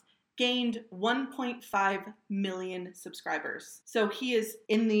month, gained 1.5 million subscribers. So he is,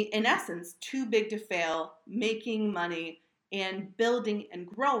 in essence, too big to fail, making money and building and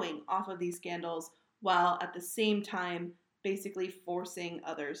growing off of these scandals, while at the same time basically forcing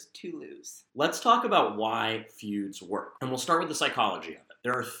others to lose. Let's talk about why feuds work. And we'll start with the psychology of it.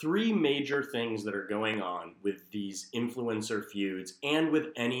 There are 3 major things that are going on with these influencer feuds and with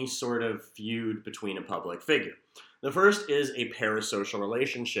any sort of feud between a public figure. The first is a parasocial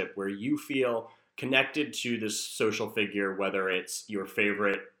relationship where you feel connected to this social figure, whether it's your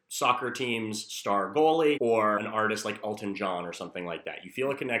favorite soccer team's star goalie or an artist like Elton John or something like that. You feel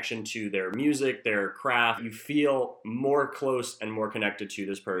a connection to their music, their craft. You feel more close and more connected to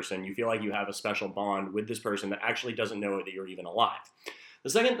this person. You feel like you have a special bond with this person that actually doesn't know that you're even alive. The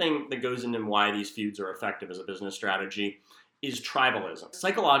second thing that goes into why these feuds are effective as a business strategy is tribalism.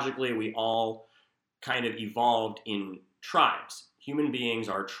 Psychologically, we all kind of evolved in tribes. Human beings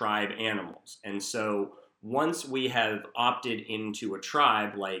are tribe animals. And so once we have opted into a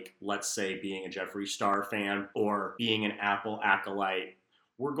tribe, like let's say being a Jeffree Star fan or being an Apple acolyte,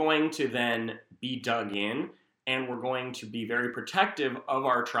 we're going to then be dug in and we're going to be very protective of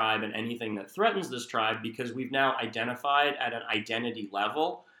our tribe and anything that threatens this tribe because we've now identified at an identity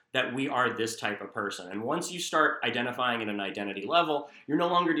level that we are this type of person. And once you start identifying at an identity level, you're no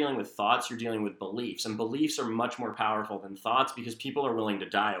longer dealing with thoughts, you're dealing with beliefs. And beliefs are much more powerful than thoughts because people are willing to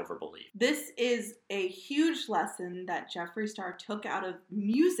die over belief. This is a huge lesson that Jeffree Star took out of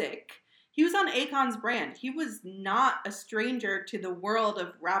music. He was on Akon's brand. He was not a stranger to the world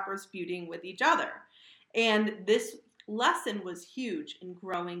of rappers feuding with each other. And this lesson was huge in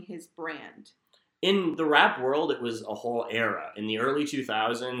growing his brand. In the rap world, it was a whole era. In the early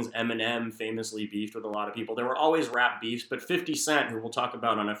 2000s, Eminem famously beefed with a lot of people. There were always rap beefs, but 50 Cent, who we'll talk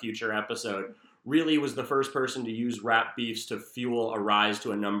about on a future episode, really was the first person to use rap beefs to fuel a rise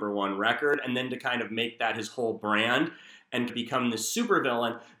to a #1 record and then to kind of make that his whole brand and to become this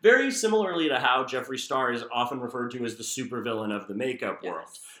supervillain, very similarly to how Jeffree Star is often referred to as the supervillain of the makeup world.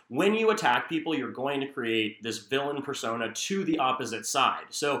 When you attack people, you're going to create this villain persona to the opposite side.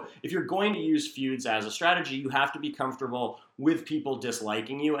 So if you're going to use feuds as a strategy, you have to be comfortable with people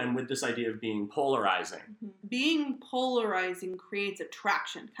disliking you and with this idea of being polarizing. Being polarizing creates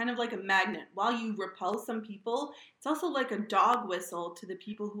attraction, kind of like a magnet. While you repel some people, it's also like a dog whistle to the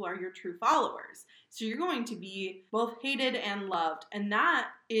people who are your true followers. So you're going to be both hated and loved. And that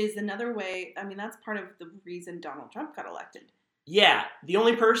is another way, that's part of the reason Donald Trump got elected. Yeah, the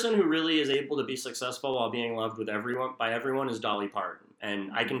only person who really is able to be successful while being loved by everyone is Dolly Parton.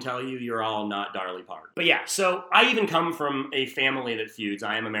 And I can tell you, you're all not Dolly Parton. But yeah, so I even come from a family that feuds.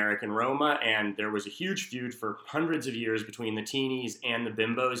 I am American Roma, and there was a huge feud for hundreds of years between the teenies and the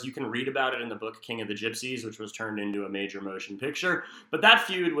bimbos. You can read about it in the book King of the Gypsies, which was turned into a major motion picture. But that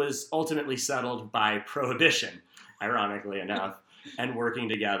feud was ultimately settled by prohibition, ironically enough, and working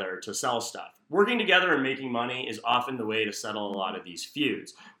together to sell stuff. Working together and making money is often the way to settle a lot of these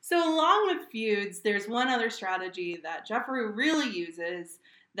feuds. So along with feuds, there's one other strategy that Jeffree really uses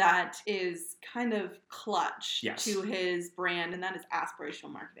that is kind of clutch to his brand, and that is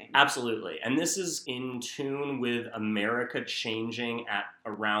aspirational marketing. Absolutely. And this is in tune with America changing at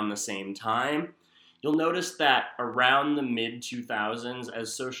around the same time. You'll notice that around the mid-2000s,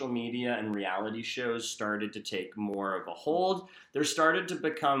 as social media and reality shows started to take more of a hold, there started to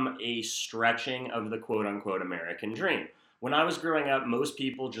become a stretching of the quote-unquote American dream. When I was growing up, most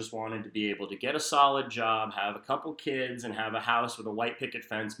people just wanted to be able to get a solid job, have a couple kids, and have a house with a white picket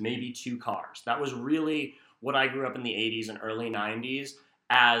fence, maybe 2 cars. That was really what I grew up in the 80s and early 90s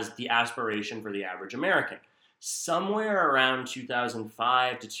as the aspiration for the average American. Somewhere around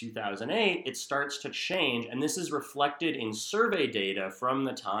 2005 to 2008, it starts to change, and this is reflected in survey data from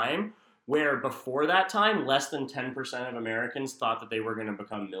the time where before that time, less than 10% of Americans thought that they were going to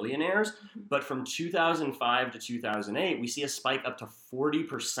become millionaires, but from 2005 to 2008, we see a spike up to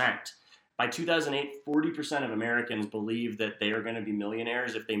 40%. By 2008, 40% of Americans believe that they are going to be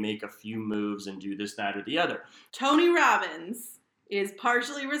millionaires if they make a few moves and do this, that, or the other. Tony Robbins is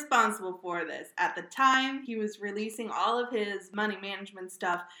partially responsible for this. At the time, he was releasing all of his money management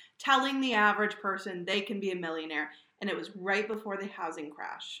stuff, telling the average person they can be a millionaire. And it was right before the housing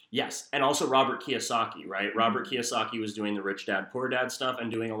crash. Yes, and also Robert Kiyosaki, right? Mm-hmm. Robert Kiyosaki was doing the Rich Dad, Poor Dad stuff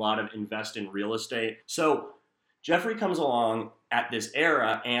and doing a lot of invest in real estate. So Jeffree comes along at this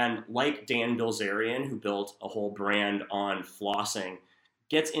era, and like Dan Bilzerian, who built a whole brand on flossing,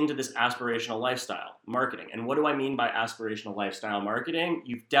 gets into this aspirational lifestyle marketing. And what do I mean by aspirational lifestyle marketing?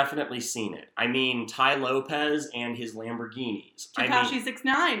 You've definitely seen it. I mean Tai Lopez and his Lamborghinis. Tekashi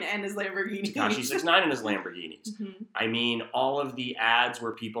 6ix9ine and his Lamborghinis. Tekashi 6ix9ine and his Lamborghinis. Mm-hmm. I mean all of the ads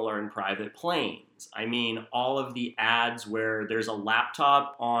where people are in private planes. I mean all of the ads where there's a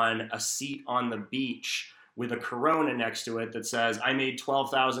laptop on a seat on the beach with a Corona next to it that says, I made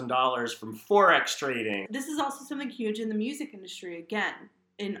 $12,000 from Forex trading. This is also something huge in the music industry. Again,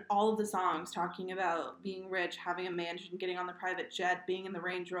 in all of the songs talking about being rich, having a mansion, getting on the private jet, being in the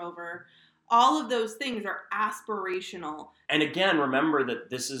Range Rover, all of those things are aspirational. And again, remember that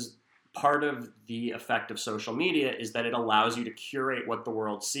this is part of the effect of social media is that it allows you to curate what the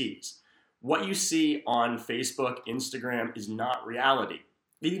world sees. What you see on Facebook, Instagram is not reality.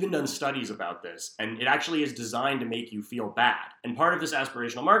 They've even done studies about this, and it actually is designed to make you feel bad. And part of this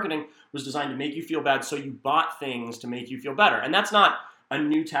aspirational marketing was designed to make you feel bad, so you bought things to make you feel better. And that's not a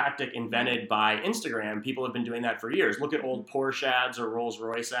new tactic invented by Instagram. People have been doing that for years. Look at old Porsche ads or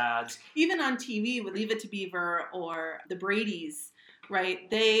Rolls-Royce ads. Even on TV with Leave It to Beaver or the Bradys, right?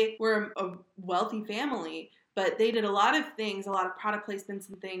 They were a wealthy family, but they did a lot of things, a lot of product placements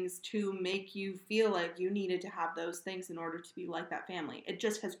and things to make you feel like you needed to have those things in order to be like that family. It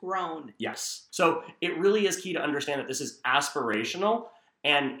just has grown. Yes. So it really is key to understand that this is aspirational,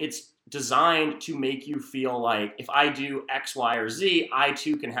 and it's designed to make you feel like if I do X, Y, or Z, I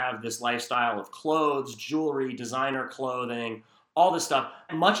too can have this lifestyle of clothes, jewelry, designer clothing, all this stuff,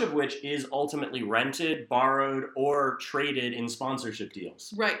 much of which is ultimately rented, borrowed, or traded in sponsorship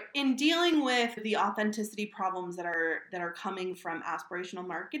deals. Right. In dealing with the authenticity problems that are coming from aspirational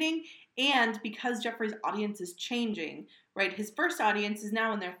marketing, and because Jeffrey's audience is changing, right? His first audience is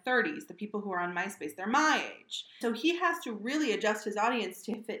now in their 30s, the people who are on MySpace. They're my age. So he has to really adjust his audience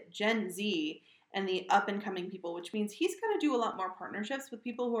to fit Gen Z and the up-and-coming people, which means he's got to do a lot more partnerships with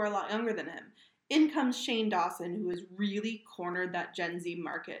people who are a lot younger than him. In comes Shane Dawson, who has really cornered that Gen Z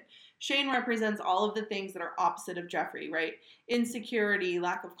market. Shane represents all of the things that are opposite of Jeffrey, right? Insecurity,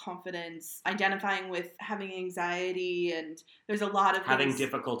 lack of confidence, identifying with having anxiety, and there's a lot of having things.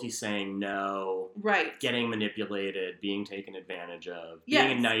 Difficulty saying no, right? Getting manipulated, being taken advantage of, yes.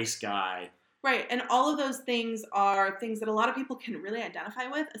 Being a nice guy. Right, and all of those things are things that a lot of people can really identify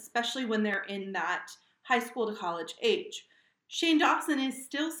with, especially when they're in that high school to college age. Shane Dawson is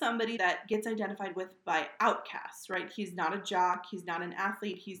still somebody that gets identified with by outcasts, right? He's not a jock, he's not an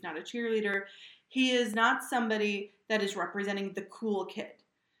athlete, he's not a cheerleader. He is not somebody that is representing the cool kid.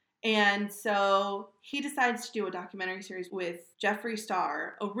 And so he decides to do a documentary series with Jeffree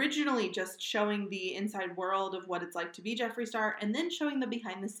Star, originally just showing the inside world of what it's like to be Jeffree Star, and then showing the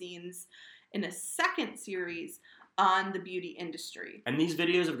behind the scenes in a second series on the beauty industry. And these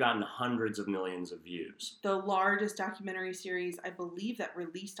videos have gotten hundreds of millions of views. The largest documentary series, I believe, that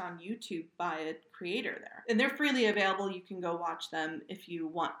released on YouTube by a creator there. And they're freely available. You can go watch them if you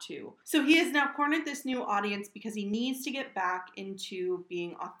want to. So he has now cornered this new audience because he needs to get back into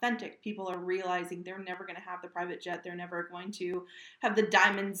being authentic. People are realizing they're never going to have the private jet. They're never going to have the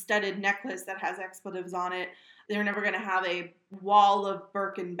diamond-studded necklace that has expletives on it. They're never going to have a wall of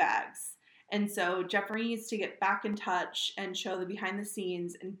Birkin bags. And so Jeffrey needs to get back in touch and show the behind the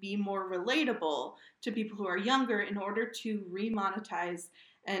scenes and be more relatable to people who are younger in order to remonetize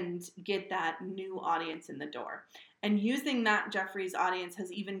and get that new audience in the door. And using that, Jeffrey's audience has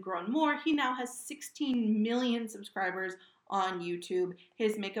even grown more. He now has 16 million subscribers on YouTube.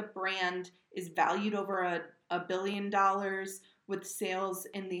 His makeup brand is valued over $1 billion with sales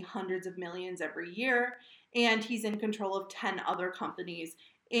in the hundreds of millions every year. And he's in control of 10 other companies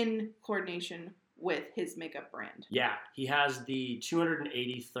in coordination with his makeup brand. Yeah, he has the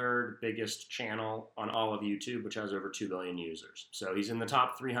 283rd biggest channel on all of YouTube, which has over 2 billion users. So he's in the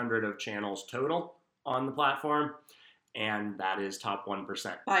top 300 of channels total on the platform, and that is top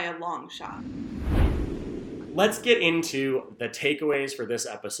 1%. By a long shot. Let's get into the takeaways for this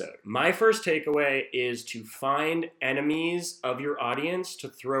episode. My first takeaway is to find enemies of your audience to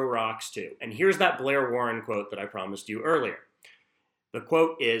throw rocks to. And here's that Blair Warren quote that I promised you earlier. The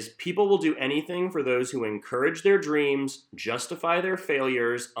quote is, "People will do anything for those who encourage their dreams, justify their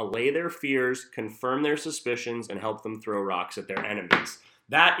failures, allay their fears, confirm their suspicions, and help them throw rocks at their enemies."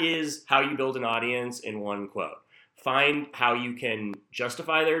 That is how you build an audience in one quote. Find how you can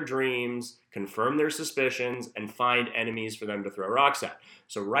justify their dreams, confirm their suspicions, and find enemies for them to throw rocks at.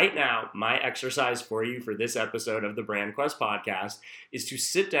 So right now, my exercise for you for this episode of the Brand Quest podcast is to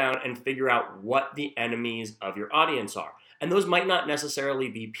sit down and figure out what the enemies of your audience are. And those might not necessarily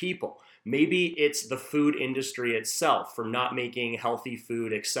be people. Maybe it's the food industry itself for not making healthy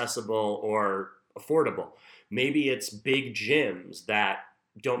food accessible or affordable. Maybe it's big gyms that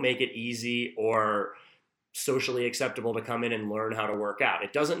don't make it easy or socially acceptable to come in and learn how to work out.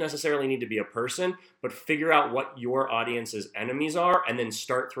 It doesn't necessarily need to be a person, but figure out what your audience's enemies are and then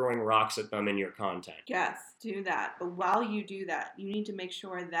start throwing rocks at them in your content. Yes, do that. But while you do that, you need to make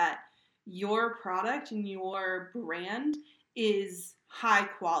sure that your product and your brand is high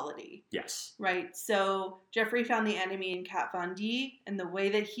quality. Yes. Right? So Jeffrey found the enemy in Kat Von D, and the way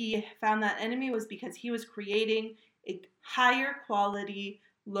that he found that enemy was because he was creating a higher quality,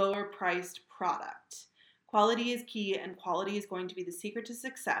 lower priced product. Quality is key, and quality is going to be the secret to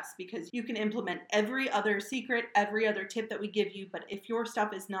success, because you can implement every other secret, every other tip that we give you, but if your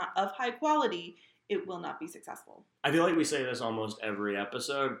stuff is not of high quality, it will not be successful. I feel like we say this almost every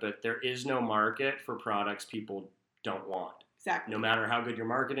episode, but there is no market for products people don't want. Exactly. No matter how good your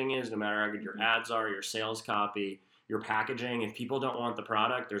marketing is, no matter how good your ads are, your sales copy, your packaging, if people don't want the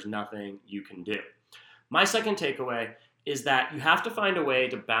product, there's nothing you can do. My second takeaway is that you have to find a way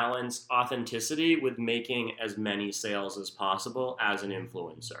to balance authenticity with making as many sales as possible as an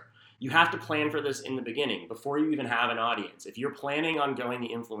influencer. You have to plan for this in the beginning, before you even have an audience. If you're planning on going the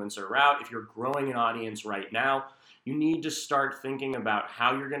influencer route, if you're growing an audience right now, you need to start thinking about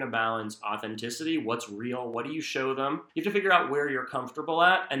how you're going to balance authenticity, what's real, what do you show them. You have to figure out where you're comfortable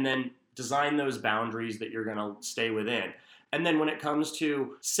at and then design those boundaries that you're going to stay within. And then when it comes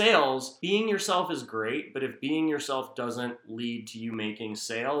to sales, being yourself is great, but if being yourself doesn't lead to you making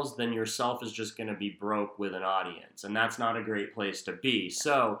sales, then yourself is just going to be broke with an audience. And that's not a great place to be.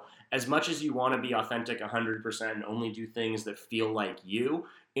 So as much as you want to be authentic 100% and only do things that feel like you,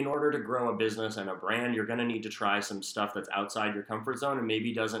 in order to grow a business and a brand, you're going to need to try some stuff that's outside your comfort zone and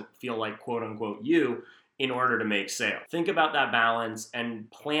maybe doesn't feel like quote unquote you in order to make sales. Think about that balance and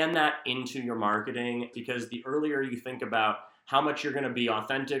plan that into your marketing, because the earlier you think about how much you're going to be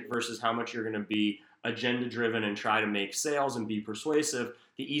authentic versus how much you're going to be agenda driven and try to make sales and be persuasive,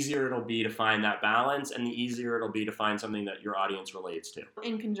 the easier it'll be to find that balance and the easier it'll be to find something that your audience relates to.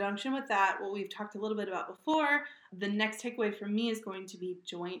 In conjunction with that, what we've talked a little bit about before, the next takeaway from me is going to be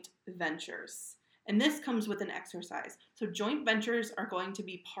joint ventures. And this comes with an exercise. So joint ventures are going to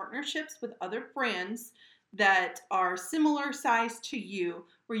be partnerships with other brands that are similar size to you,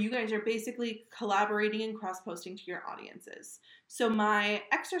 where you guys are basically collaborating and cross-posting to your audiences. So my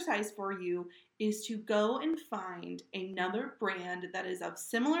exercise for you is to go and find another brand that is of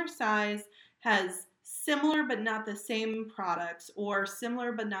similar size, has similar but not the same products, or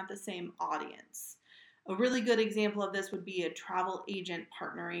similar but not the same audience. A really good example of this would be a travel agent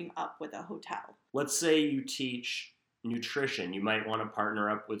partnering up with a hotel. Let's say you teach nutrition. You might want to partner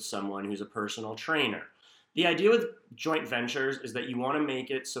up with someone who's a personal trainer. The idea with joint ventures is that you want to make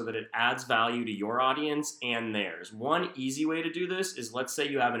it so that it adds value to your audience and theirs. One easy way to do this is, let's say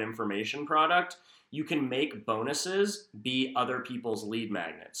you have an information product. You can make bonuses be other people's lead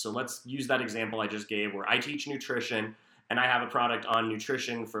magnets. So let's use that example I just gave where I teach nutrition and I have a product on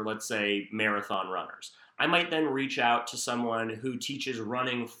nutrition for, let's say, marathon runners. I might then reach out to someone who teaches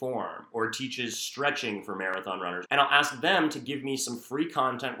running form or teaches stretching for marathon runners, and I'll ask them to give me some free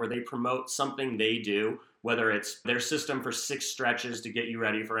content where they promote something they do, whether it's their system for 6 stretches to get you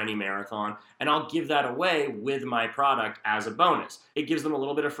ready for any marathon, and I'll give that away with my product as a bonus. It gives them a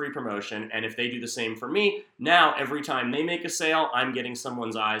little bit of free promotion, and if they do the same for me, now every time they make a sale, I'm getting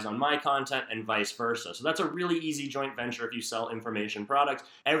someone's eyes on my content and vice versa. So that's a really easy joint venture if you sell information products.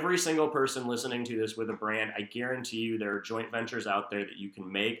 Every single person listening to this with a brand, I guarantee you there are joint ventures out there that you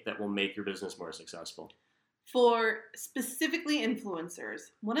can make that will make your business more successful. For specifically influencers,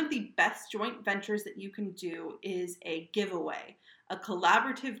 one of the best joint ventures that you can do is a giveaway, a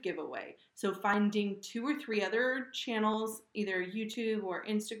collaborative giveaway. So finding 2 or 3 other channels, either YouTube or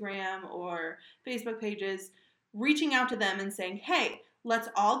Instagram or Facebook pages, reaching out to them and saying, hey, let's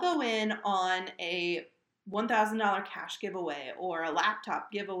all go in on a $1,000 cash giveaway or a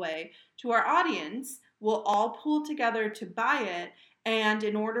laptop giveaway to our audience. We'll all pool together to buy it. And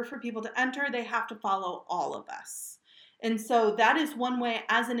in order for people to enter, they have to follow all of us. And so that is one way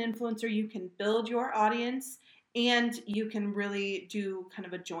as an influencer you can build your audience and you can really do kind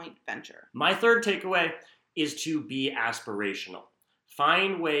of a joint venture. My third takeaway is to be aspirational.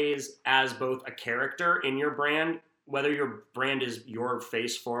 Find ways as both a character in your brand, whether your brand is your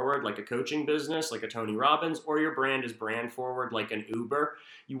face forward, like a coaching business, like a Tony Robbins, or your brand is brand forward, like an Uber.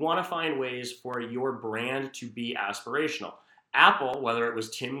 You want to find ways for your brand to be aspirational. Apple, whether it was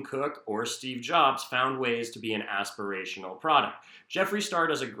Tim Cook or Steve Jobs, found ways to be an aspirational product. Jeffree Star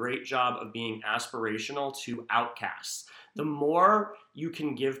does a great job of being aspirational to outcasts. The more you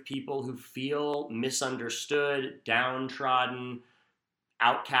can give people who feel misunderstood, downtrodden,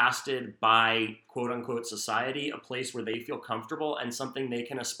 outcasted by quote-unquote society, a place where they feel comfortable and something they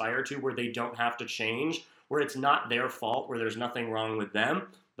can aspire to where they don't have to change, where it's not their fault, where there's nothing wrong with them,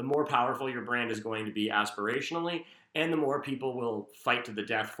 the more powerful your brand is going to be aspirationally, and the more people will fight to the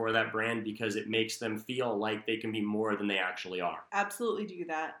death for that brand because it makes them feel like they can be more than they actually are. Absolutely do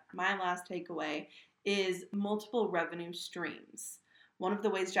that. My last takeaway is multiple revenue streams. One of the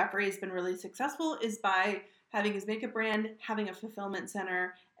ways Jeffrey has been really successful is by having his makeup brand, having a fulfillment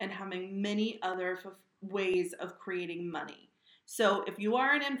center, and having many other ways of creating money. So if you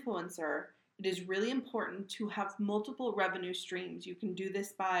are an influencer, it is really important to have multiple revenue streams. You can do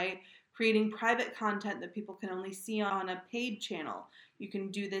this by creating private content that people can only see on a paid channel. You can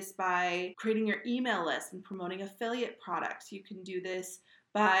do this by creating your email list and promoting affiliate products. You can do this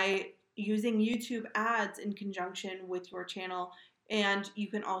by using YouTube ads in conjunction with your channel. And you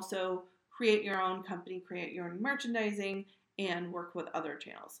can also create your own company, create your own merchandising, and work with other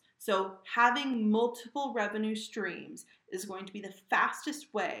channels. So having multiple revenue streams is going to be the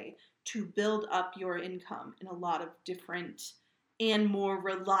fastest way to build up your income in a lot of different and more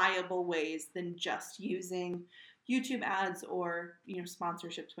reliable ways than just using YouTube ads or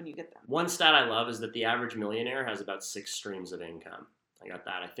sponsorships when you get them. One stat I love is that the average millionaire has about 6 streams of income. I got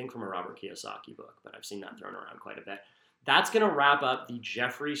that, I think, from a Robert Kiyosaki book, but I've seen that thrown around quite a bit. That's going to wrap up the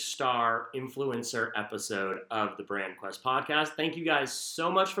Jeffree Star influencer episode of the Brand Quest podcast. Thank you guys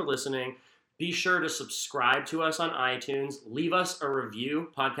so much for listening. Be sure to subscribe to us on iTunes. Leave us a review.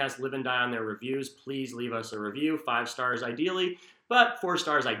 Podcasts live and die on their reviews. Please leave us a review. 5 stars ideally, but 4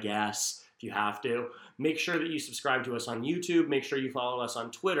 stars, I guess, if you have to. Make sure that you subscribe to us on YouTube. Make sure you follow us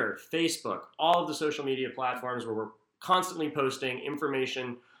on Twitter, Facebook, all of the social media platforms where we're constantly posting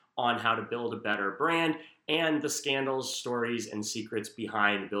information on how to build a better brand and the scandals, stories, and secrets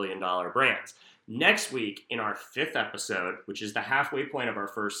behind billion-dollar brands. Next week, in our 5th episode, which is the halfway point of our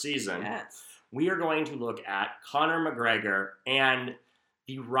first season, we are going to look at Conor McGregor and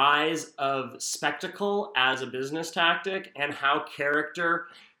the rise of spectacle as a business tactic and how character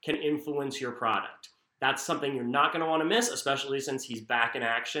can influence your product. That's something you're not going to want to miss, especially since he's back in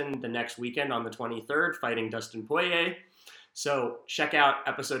action the next weekend on the 23rd, fighting Dustin Poirier. So check out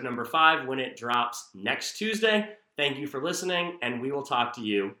episode number 5 when it drops next Tuesday. Thank you for listening, and we will talk to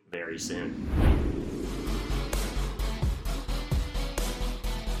you very soon.